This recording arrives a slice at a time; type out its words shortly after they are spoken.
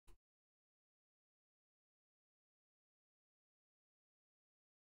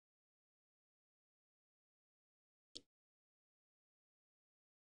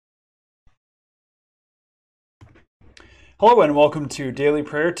Hello and welcome to Daily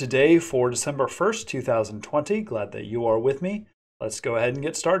Prayer today for December 1st, 2020. Glad that you are with me. Let's go ahead and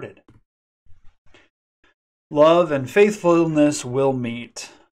get started. Love and faithfulness will meet.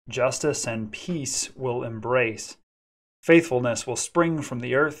 Justice and peace will embrace. Faithfulness will spring from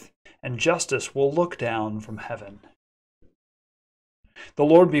the earth, and justice will look down from heaven. The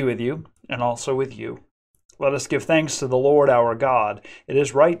Lord be with you, and also with you. Let us give thanks to the Lord our God. It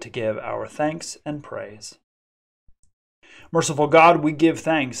is right to give our thanks and praise. Merciful God, we give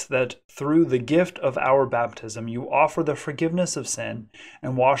thanks that through the gift of our baptism you offer the forgiveness of sin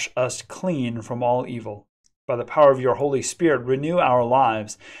and wash us clean from all evil. By the power of your Holy Spirit, renew our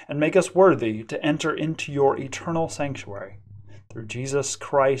lives and make us worthy to enter into your eternal sanctuary. Through Jesus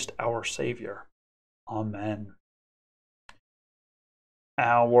Christ, our Savior. Amen.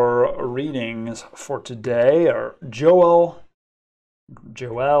 Our readings for today are Joel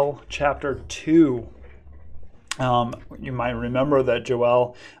chapter 2. You might remember that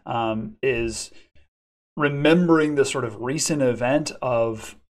Joel is remembering the sort of recent event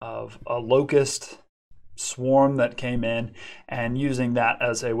of a locust swarm that came in and using that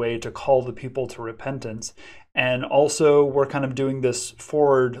as a way to call the people to repentance. And also we're kind of doing this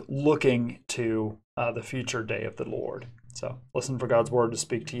forward looking to the future day of the Lord. So listen for God's word to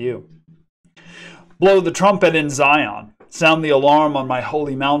speak to you. Blow the trumpet in Zion. Sound the alarm on my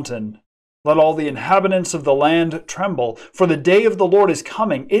holy mountain. Let all the inhabitants of the land tremble, for the day of the Lord is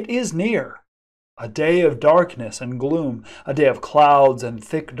coming. It is near. A day of darkness and gloom, a day of clouds and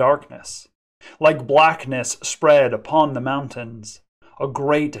thick darkness. Like blackness spread upon the mountains. A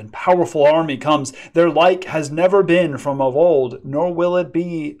great and powerful army comes. Their like has never been from of old, nor will it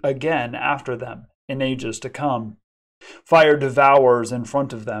be again after them in ages to come. Fire devours in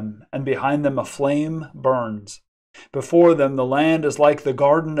front of them, and behind them a flame burns. Before them the land is like the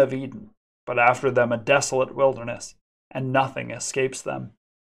Garden of Eden, but after them a desolate wilderness, and nothing escapes them.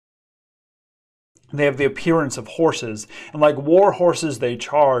 They have the appearance of horses, and like war horses they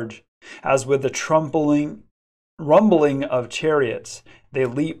charge. As with the rumbling of chariots, they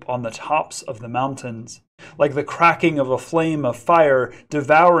leap on the tops of the mountains, like the cracking of a flame of fire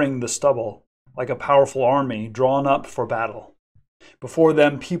devouring the stubble, like a powerful army drawn up for battle. Before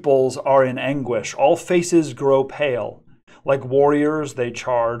them peoples are in anguish, all faces grow pale. Like warriors they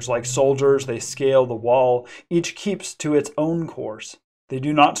charge, like soldiers they scale the wall. Each keeps to its own course. They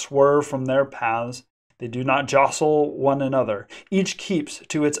do not swerve from their paths. They do not jostle one another. Each keeps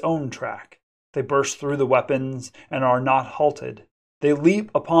to its own track. They burst through the weapons and are not halted. They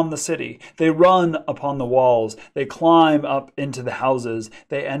leap upon the city. They run upon the walls. They climb up into the houses.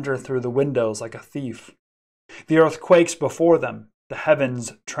 They enter through the windows like a thief. The earth quakes before them. The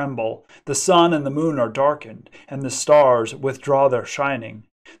heavens tremble, the sun and the moon are darkened, and the stars withdraw their shining.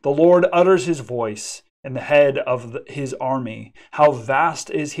 The Lord utters his voice in the head of his army. How vast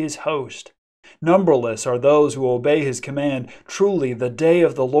is his host! Numberless are those who obey his command. Truly, the day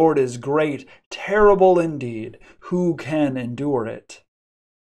of the Lord is great, terrible indeed. Who can endure it?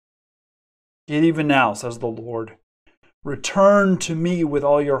 Yet even now, says the Lord, return to me with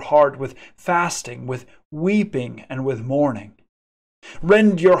all your heart, with fasting, with weeping, and with mourning.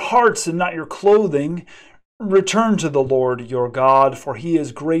 Rend your hearts and not your clothing. Return to the Lord your God, for he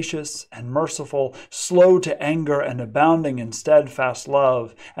is gracious and merciful, slow to anger and abounding in steadfast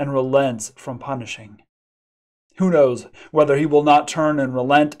love, and relents from punishing. Who knows whether he will not turn and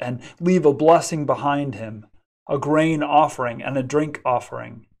relent and leave a blessing behind him, a grain offering and a drink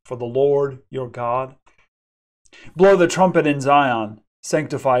offering for the Lord your God? Blow the trumpet in Zion,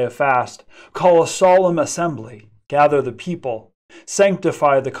 sanctify a fast, call a solemn assembly, gather the people.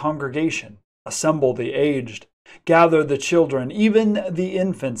 Sanctify the congregation, assemble the aged, gather the children, even the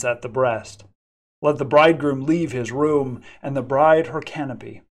infants at the breast. Let the bridegroom leave his room, and the bride her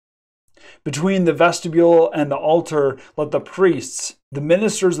canopy. Between the vestibule and the altar, let the priests, the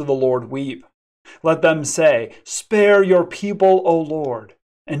ministers of the Lord, weep. Let them say, spare your people, O Lord,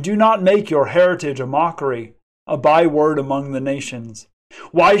 and do not make your heritage a mockery, a byword among the nations.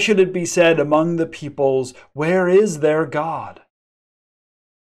 Why should it be said among the peoples, where is their God?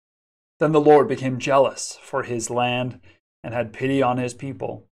 Then the Lord became jealous for his land and had pity on his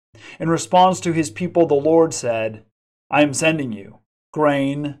people. In response to his people, the Lord said, I am sending you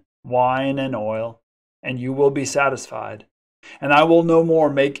grain, wine, and oil, and you will be satisfied. And I will no more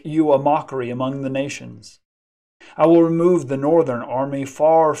make you a mockery among the nations. I will remove the northern army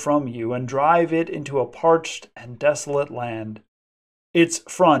far from you and drive it into a parched and desolate land, its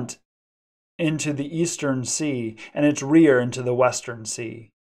front into the eastern sea and its rear into the western sea.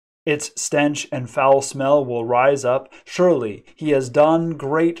 Its stench and foul smell will rise up. Surely he has done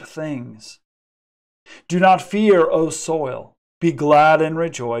great things. Do not fear, O soil. Be glad and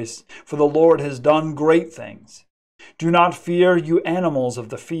rejoice, for the Lord has done great things. Do not fear, you animals of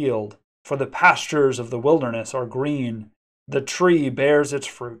the field, for the pastures of the wilderness are green. The tree bears its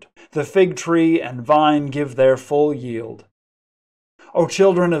fruit. The fig tree and vine give their full yield. O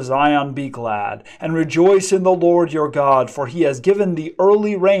children of Zion, be glad, and rejoice in the Lord your God, for he has given the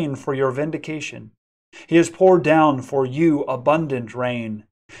early rain for your vindication. He has poured down for you abundant rain,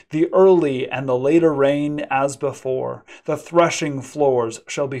 the early and the later rain as before. The threshing floors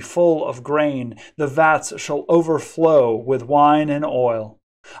shall be full of grain, the vats shall overflow with wine and oil.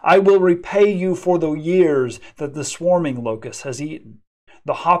 I will repay you for the years that the swarming locust has eaten,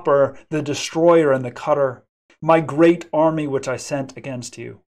 the hopper, the destroyer, and the cutter, my great army which I sent against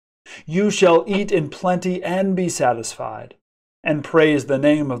you. You shall eat in plenty and be satisfied, and praise the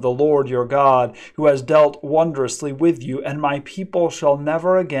name of the Lord your God, who has dealt wondrously with you, and my people shall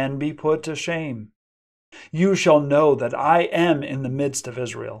never again be put to shame. You shall know that I am in the midst of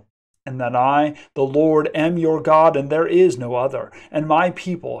Israel, and that I, the Lord, am your God, and there is no other, and my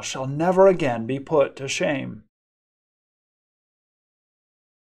people shall never again be put to shame.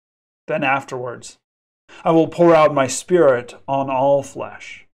 Then afterwards, I will pour out my spirit on all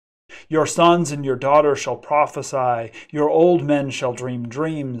flesh. Your sons and your daughters shall prophesy, your old men shall dream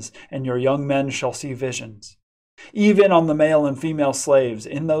dreams, and your young men shall see visions. Even on the male and female slaves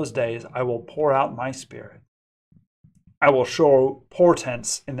in those days I will pour out my spirit. I will show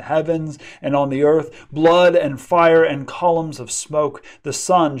portents in the heavens and on the earth, blood and fire and columns of smoke. The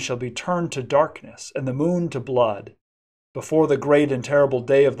sun shall be turned to darkness and the moon to blood, before the great and terrible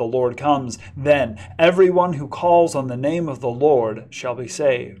day of the Lord comes. Then everyone who calls on the name of the Lord shall be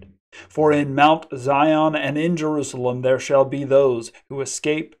saved. For in Mount Zion and in Jerusalem there shall be those who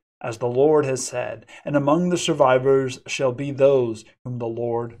escape, as the Lord has said, and among the survivors shall be those whom the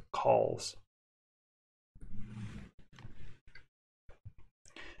Lord calls.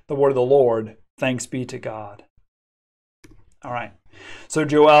 The word of the Lord. Thanks be to God. All right. So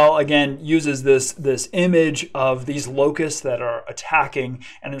Joel, again, uses this image of these locusts that are attacking,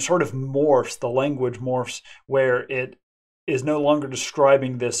 and it sort of morphs, the language morphs, where it is no longer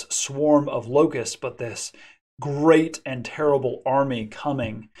describing this swarm of locusts, but this great and terrible army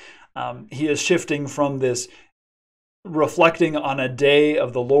coming. He is shifting from this reflecting on a day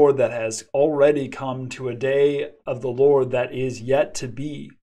of the Lord that has already come to a day of the Lord that is yet to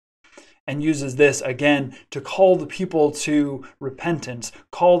be. And uses this again to call the people to repentance,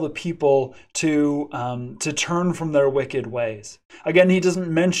 call the people to turn from their wicked ways. Again, he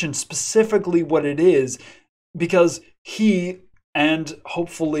doesn't mention specifically what it is, because he and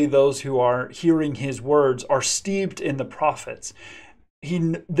hopefully those who are hearing his words are steeped in the prophets.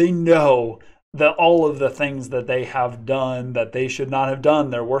 They know that all of the things that they have done that they should not have done,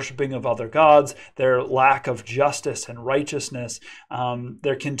 their worshiping of other gods, their lack of justice and righteousness,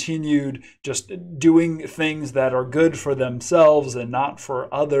 their continued just doing things that are good for themselves and not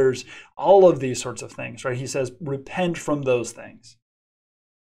for others, all of these sorts of things, right? He says, repent from those things.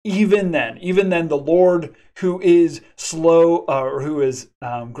 Even then, the Lord, who is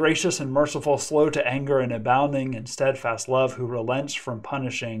gracious and merciful, slow to anger and abounding in steadfast love, who relents from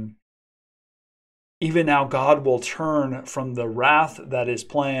punishing, even now God will turn from the wrath that is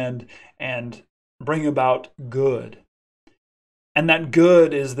planned and bring about good. And that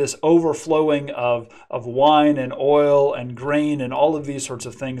good is this overflowing of wine and oil and grain and all of these sorts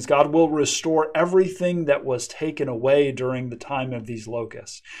of things. God will restore everything that was taken away during the time of these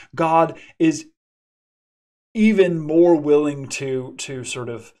locusts. God is even more willing to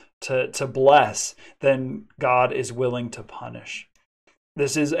bless than God is willing to punish.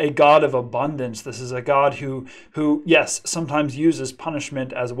 This is a God of abundance. This is a God who, yes, sometimes uses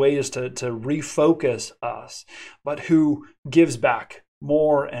punishment as ways to refocus us, but who gives back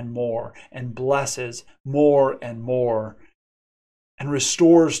more and more and blesses more and more and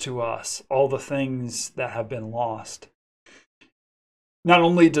restores to us all the things that have been lost. Not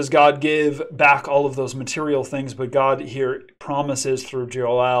only does God give back all of those material things, but God here promises through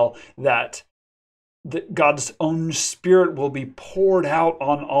Joel that God's own Spirit will be poured out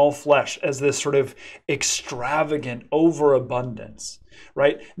on all flesh as this sort of extravagant overabundance,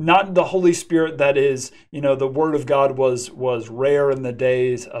 right? Not the Holy Spirit that is, the Word of God was rare in the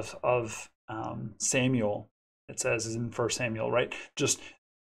days of Samuel. It says in 1 Samuel, right? Just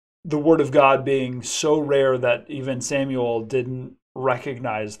the Word of God being so rare that even Samuel didn't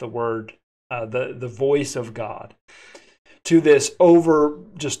recognize the Word, the voice of God. To this over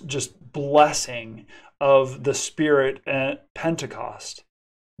just blessing of the Spirit at Pentecost,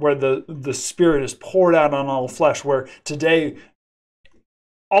 where the Spirit is poured out on all flesh, where today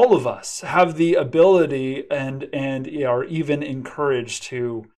all of us have the ability and are even encouraged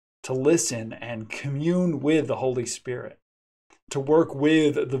to listen and commune with the Holy Spirit, to work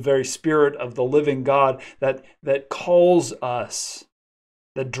with the very Spirit of the living God that calls us,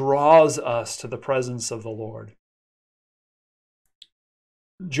 that draws us to the presence of the Lord.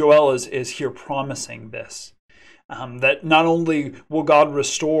 Joel is here promising this, that not only will God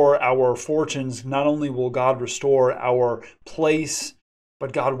restore our fortunes, not only will God restore our place,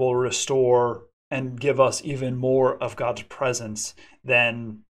 but God will restore and give us even more of God's presence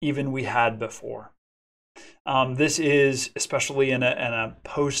than even we had before. This is especially in a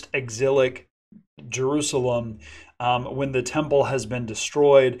post-exilic Jerusalem, when the temple has been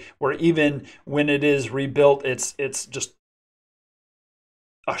destroyed, where even when it is rebuilt, it's just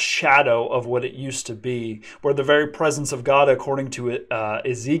a shadow of what it used to be, where the very presence of God, according to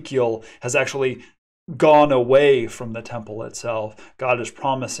Ezekiel, has actually gone away from the temple itself. God is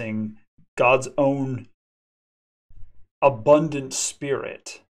promising God's own abundant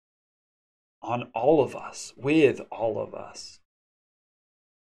Spirit on all of us, with all of us.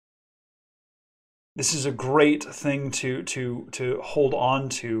 This is a great thing to hold on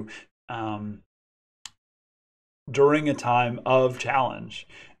to during a time of challenge,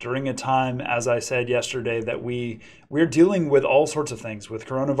 during a time, as I said yesterday, that we're dealing with all sorts of things, with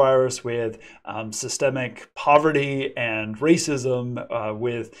coronavirus, with systemic poverty and racism,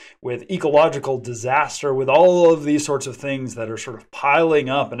 with ecological disaster, with all of these sorts of things that are sort of piling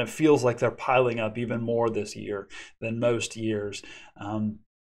up, and it feels like they're piling up even more this year than most years.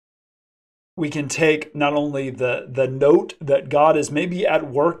 We can take not only the note that God is maybe at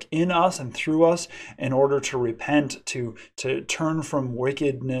work in us and through us in order to repent, to turn from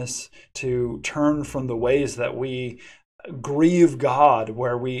wickedness, to turn from the ways that we grieve God,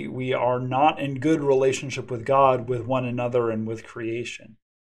 where we are not in good relationship with God, with one another, and with creation.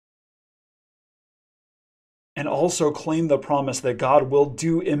 And also claim the promise that God will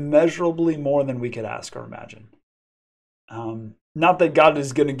do immeasurably more than we could ask or imagine. Not that God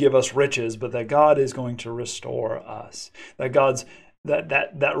is going to give us riches, but that God is going to restore us. That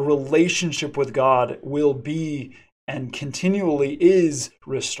that relationship with God will be and continually is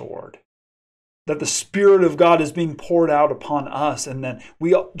restored. That the Spirit of God is being poured out upon us, and then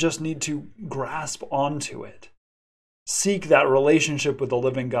we just need to grasp onto it. Seek that relationship with the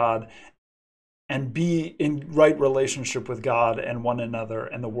living God and be in right relationship with God and one another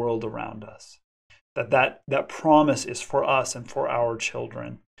and the world around us. That promise is for us and for our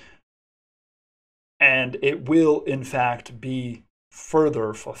children. And it will, in fact, be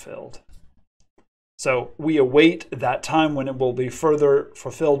further fulfilled. So we await that time when it will be further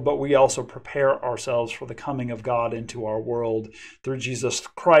fulfilled, but we also prepare ourselves for the coming of God into our world through Jesus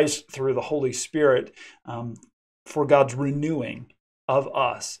Christ, through the Holy Spirit, for God's renewing of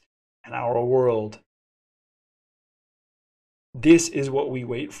us and our world. This is what we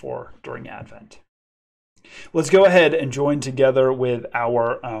wait for during Advent. Let's go ahead and join together with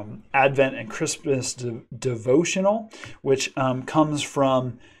our Advent and Christmas devotional, which comes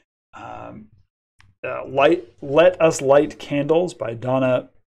from Let Us Light Candles by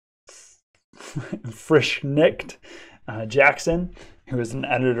Donna Frischknecht Jackson, who is an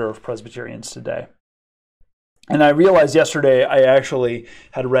editor of Presbyterians Today. And I realized yesterday I actually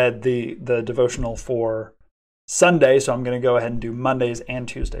had read the devotional for Sunday, so I'm going to go ahead and do Mondays and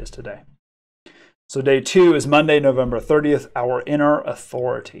Tuesdays today. So day 2 is Monday, November 30th, Our Inner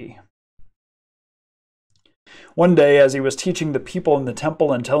Authority. One day, as he was teaching the people in the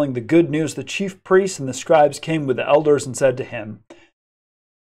temple and telling the good news, the chief priests and the scribes came with the elders and said to him,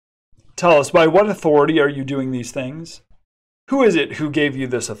 "Tell us, by what authority are you doing these things? Who is it who gave you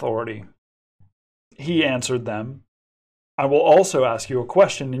this authority?" He answered them, "I will also ask you a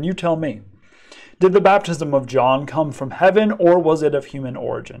question, and you tell me. Did the baptism of John come from heaven, or was it of human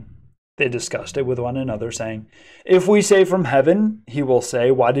origin?" They discussed it with one another, saying, "If we say from heaven, he will say,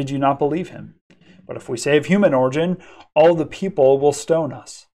 'Why did you not believe him?' But if we say of human origin, all the people will stone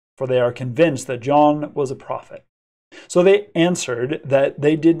us, for they are convinced that John was a prophet." So they answered that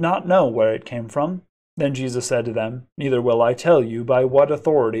they did not know where it came from. Then Jesus said to them, "Neither will I tell you by what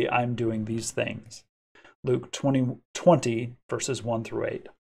authority I am doing these things." Luke 20, verses 1 through 8.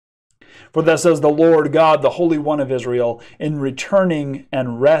 "For thus says the Lord God, the Holy One of Israel, in returning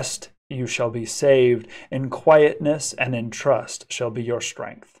and rest you shall be saved, in quietness and in trust shall be your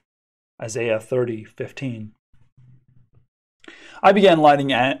strength." Isaiah 30:15. I began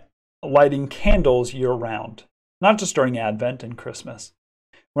lighting candles year-round, not just during Advent and Christmas.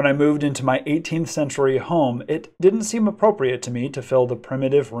 When I moved into my 18th century home, it didn't seem appropriate to me to fill the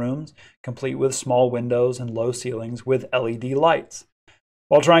primitive rooms, complete with small windows and low ceilings, with LED lights.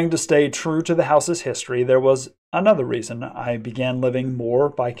 While trying to stay true to the house's history, there was another reason I began living more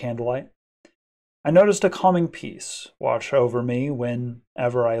by candlelight. I noticed a calming peace wash over me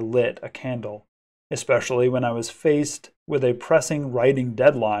whenever I lit a candle, especially when I was faced with a pressing writing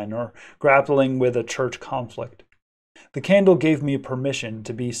deadline or grappling with a church conflict. The candle gave me permission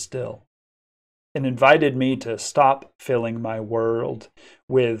to be still. It invited me to stop filling my world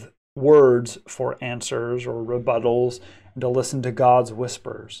with words for answers or rebuttals and to listen to God's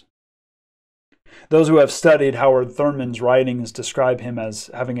whispers. Those who have studied Howard Thurman's writings describe him as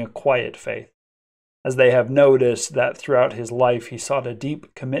having a quiet faith, as they have noticed that throughout his life he sought a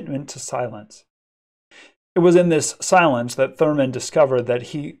deep commitment to silence. It was in this silence that Thurman discovered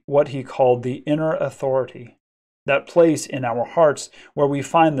that what he called the inner authority, that place in our hearts where we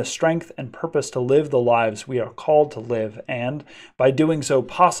find the strength and purpose to live the lives we are called to live, and by doing so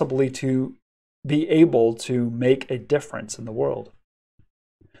possibly to be able to make a difference in the world.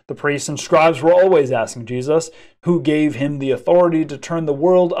 The priests and scribes were always asking Jesus, who gave him the authority to turn the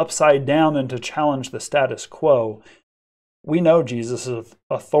world upside down and to challenge the status quo. We know Jesus'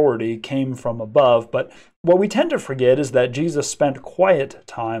 authority came from above, but what we tend to forget is that Jesus spent quiet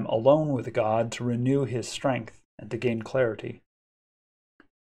time alone with God to renew his strength and to gain clarity.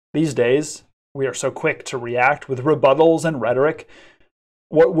 These days, we are so quick to react with rebuttals and rhetoric.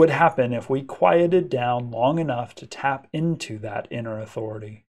 What would happen if we quieted down long enough to tap into that inner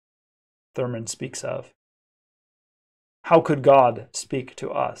authority Thurman speaks of? How could God speak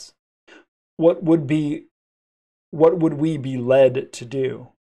to us? What would we be led to do?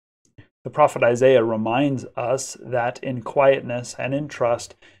 The prophet Isaiah reminds us that in quietness and in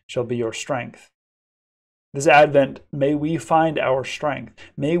trust shall be your strength. This Advent, may we find our strength.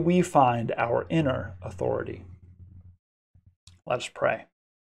 May we find our inner authority. Let us pray.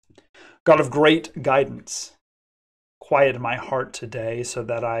 God of great guidance, quiet my heart today so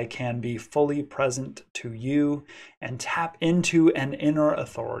that I can be fully present to you and tap into an inner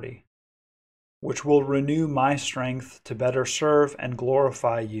authority, which will renew my strength to better serve and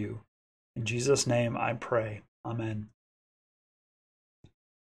glorify you. In Jesus' name I pray. Amen.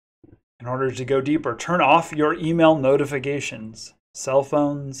 In order to go deeper, turn off your email notifications, cell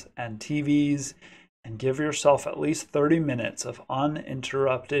phones, and TVs, and give yourself at least 30 minutes of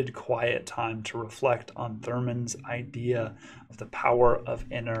uninterrupted quiet time to reflect on Thurman's idea of the power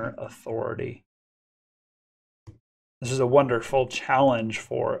of inner authority. This is a wonderful challenge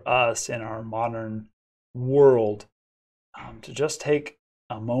for us in our modern world, to just take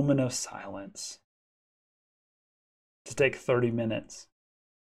a moment of silence, to take 30 minutes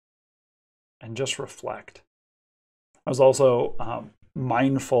and just reflect. I was also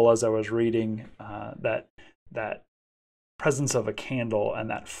mindful as I was reading that presence of a candle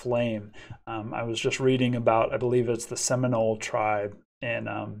and that flame. I was just reading about, I believe it's the Seminole tribe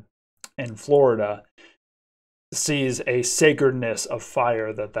in Florida, sees a sacredness of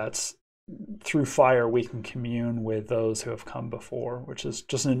fire, that's through fire we can commune with those who have come before, which is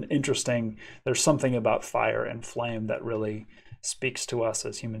just an interesting, there's something about fire and flame that really speaks to us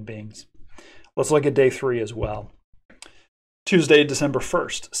as human beings. Let's look at day 3 as well. Tuesday, December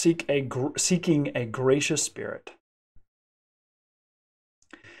 1st, seeking a gracious spirit.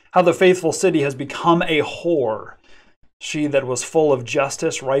 How the faithful city has become a whore, she that was full of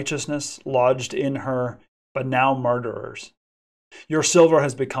justice, righteousness, lodged in her, but now murderers. Your silver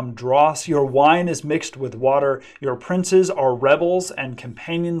has become dross, your wine is mixed with water, your princes are rebels and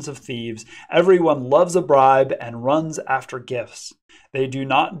companions of thieves. Everyone loves a bribe and runs after gifts. They do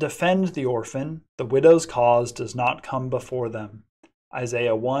not defend the orphan, the widow's cause does not come before them.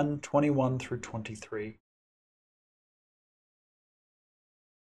 Isaiah 1:21-23.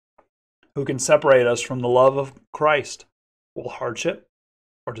 Who can separate us from the love of Christ? Will hardship,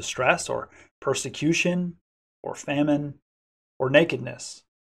 or distress, or persecution, or famine, or nakedness,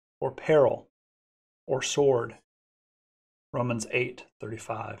 or peril, or sword? Romans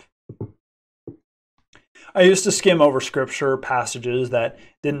 8:35. I used to skim over scripture passages that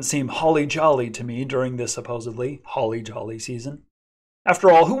didn't seem holly-jolly to me during this supposedly holly-jolly season.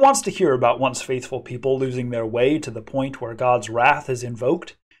 After all, who wants to hear about once faithful people losing their way to the point where God's wrath is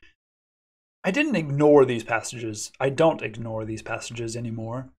invoked? I don't ignore these passages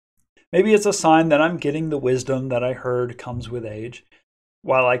anymore. Maybe it's a sign that I'm getting the wisdom that I heard comes with age.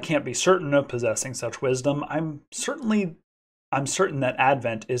 While I can't be certain of possessing such wisdom, I'm certain that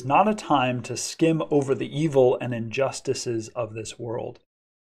Advent is not a time to skim over the evil and injustices of this world.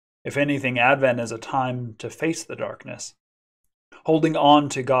 If anything, Advent is a time to face the darkness, holding on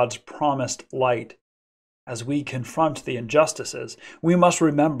to God's promised light. As we confront the injustices, we must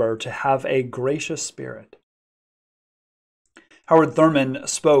remember to have a gracious spirit. Howard Thurman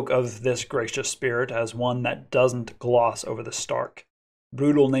spoke of this gracious spirit as one that doesn't gloss over the stark,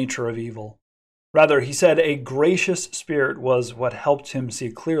 brutal nature of evil. Rather, he said a gracious spirit was what helped him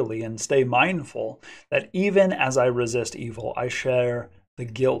see clearly and stay mindful that even as I resist evil, I share the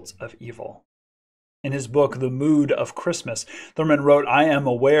guilt of evil. In his book, The Mood of Christmas, Thurman wrote, I am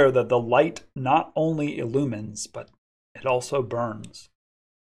aware that the light not only illumines, but it also burns.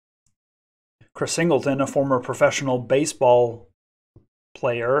 Chris Singleton, a former professional baseball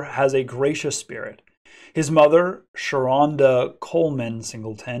player, has a gracious spirit. His mother, Sharonda Coleman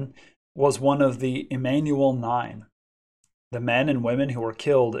Singleton, was one of the Emmanuel Nine, the men and women who were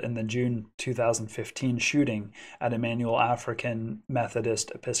killed in the June 2015 shooting at Emmanuel African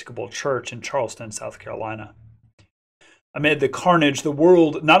Methodist Episcopal Church in Charleston, South Carolina. Amid the carnage, the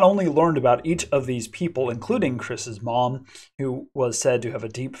world not only learned about each of these people, including Chris's mom, who was said to have a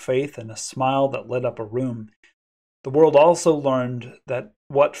deep faith and a smile that lit up a room, the world also learned that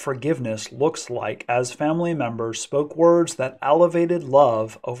what forgiveness looks like as family members spoke words that elevated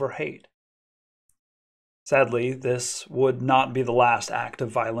love over hate. Sadly, this would not be the last act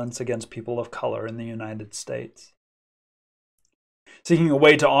of violence against people of color in the United States. Seeking a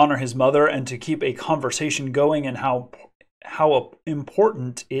way to honor his mother and to keep a conversation going and how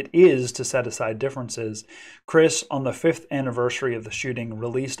important it is to set aside differences, Chris, on the 5th anniversary of the shooting,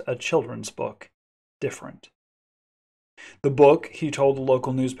 released a children's book, Different. The book, he told a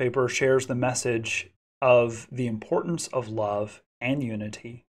local newspaper, shares the message of the importance of love and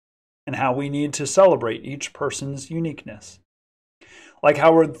unity, and how we need to celebrate each person's uniqueness. Like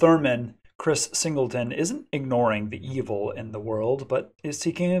Howard Thurman, Chris Singleton isn't ignoring the evil in the world, but is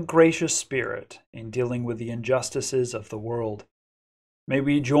seeking a gracious spirit in dealing with the injustices of the world. May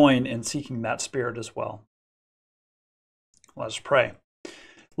we join in seeking that spirit as well. Let us pray.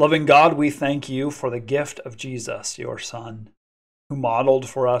 Loving God, we thank you for the gift of Jesus, your Son, who modeled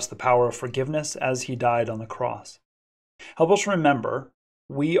for us the power of forgiveness as he died on the cross. Help us remember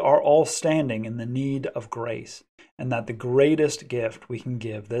we are all standing in the need of grace, and that the greatest gift we can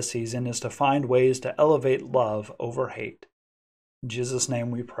give this season is to find ways to elevate love over hate. In Jesus'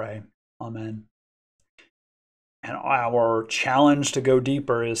 name we pray. Amen. And our challenge to go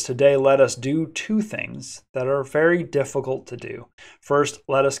deeper is today, let us do two things that are very difficult to do. First,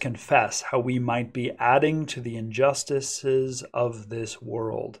 let us confess how we might be adding to the injustices of this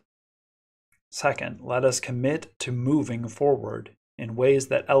world. Second, let us commit to moving forward in ways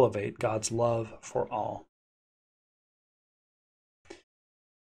that elevate God's love for all.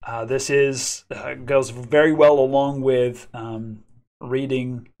 This goes very well along with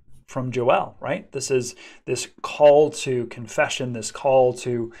reading from Joel, right? This is this call to confession, this call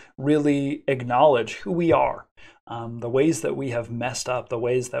to really acknowledge who we are, the ways that we have messed up, the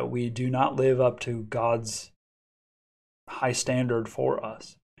ways that we do not live up to God's high standard for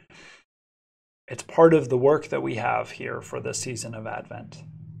us. It's part of the work that we have here for this season of Advent.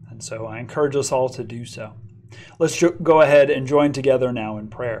 And so I encourage us all to do so. Let's go ahead and join together now in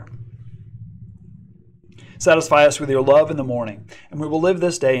prayer. Satisfy us with your love in the morning, and we will live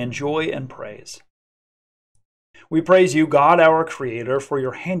this day in joy and praise. We praise you, God, our Creator, for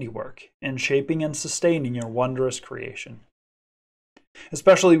your handiwork in shaping and sustaining your wondrous creation.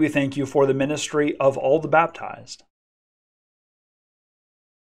 Especially we thank you for the ministry of all the baptized.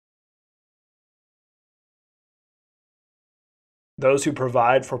 Those who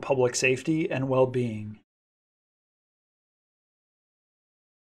provide for public safety and well-being.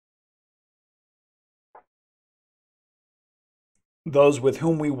 Those with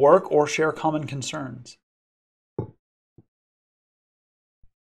whom we work or share common concerns.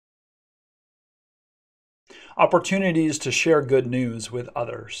 Opportunities to share good news with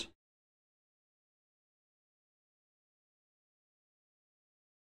others.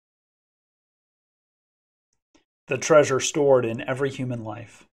 The treasure stored in every human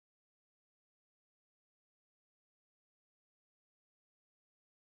life.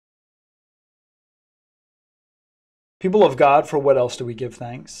 People of God, for what else do we give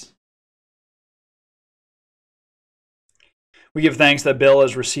thanks? We give thanks that Bill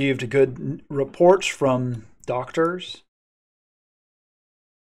has received good reports from doctors,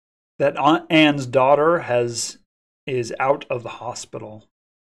 that Aunt Anne's daughter is out of the hospital.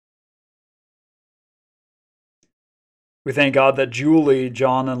 We thank God that Julie,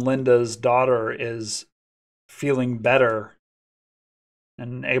 John and Linda's daughter, is feeling better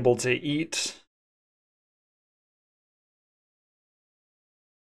and able to eat.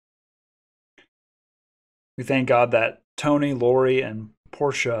 We thank God that Tony, Lori, and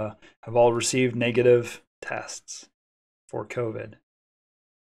Portia have all received negative tests for COVID.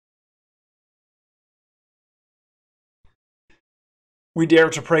 We dare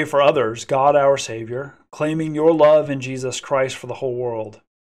to pray for others, God our Savior, claiming your love in Jesus Christ for the whole world,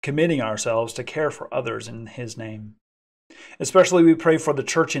 committing ourselves to care for others in his name. Especially we pray for the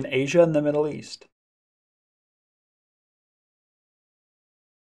church in Asia and the Middle East.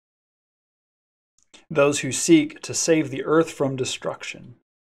 Those who seek to save the earth from destruction.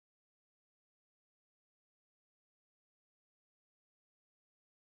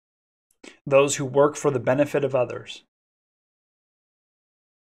 Those who work for the benefit of others.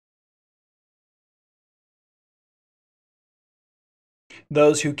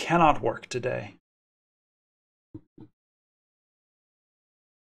 Those who cannot work today.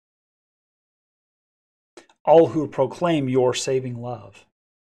 All who proclaim your saving love.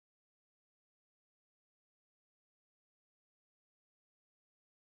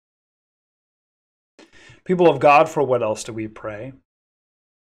 People of God, for what else do we pray?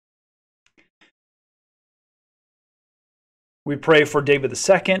 We pray for David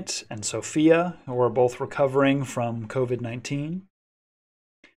II and Sophia, who are both recovering from COVID-19.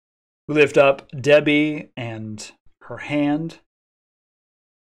 We lift up Debbie and her hand.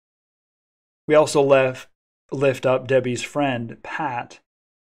 We also lift up Debbie's friend, Pat,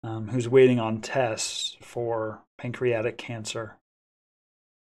 who's waiting on tests for pancreatic cancer.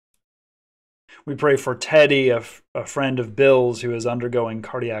 We pray for Teddy, a friend of Bill's who is undergoing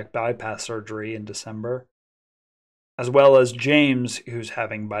cardiac bypass surgery in December, as well as James, who's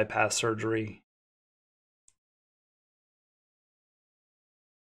having bypass surgery.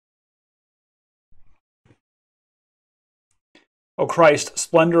 O Christ,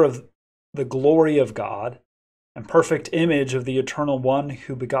 splendor of the glory of God, and perfect image of the Eternal One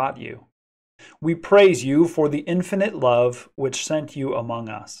who begot you, we praise you for the infinite love which sent you among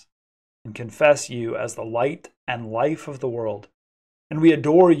us, and confess you as the light and life of the world. And we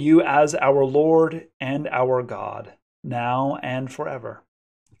adore you as our Lord and our God, now and forever.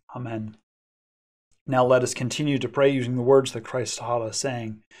 Amen. Now let us continue to pray using the words that Christ taught us,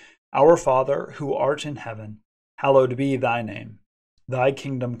 saying, Our Father, who art in heaven, hallowed be thy name. Thy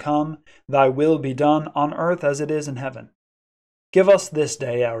kingdom come, thy will be done on earth as it is in heaven. Give us this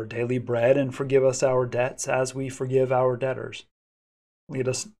day our daily bread, and forgive us our debts as we forgive our debtors. Lead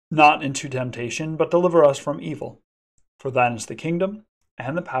us not into temptation, but deliver us from evil. For thine is the kingdom,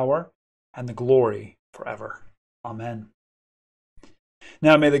 and the power, and the glory forever. Amen.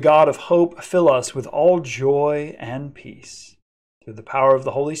 Now may the God of hope fill us with all joy and peace, through the power of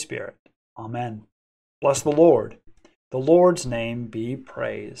the Holy Spirit. Amen. Bless the Lord. The Lord's name be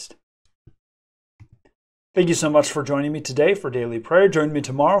praised. Thank you so much for joining me today for Daily Prayer. Join me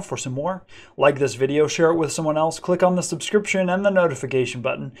tomorrow for some more. Like this video, share it with someone else, click on the subscription and the notification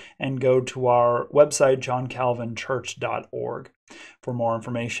button, and go to our website, johncalvinchurch.org, for more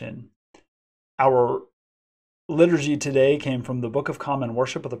information. Our liturgy today came from the Book of Common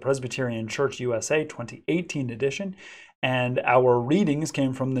Worship of the Presbyterian Church USA 2018 edition, and our readings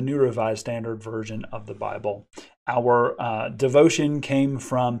came from the New Revised Standard Version of the Bible. Our devotion came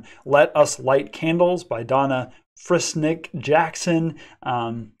from Let Us Light Candles by Donna, Frischknecht Jackson,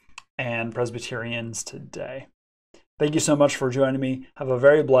 and Presbyterians today. Thank you so much for joining me. Have a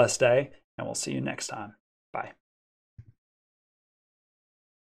very blessed day, and we'll see you next time. Bye.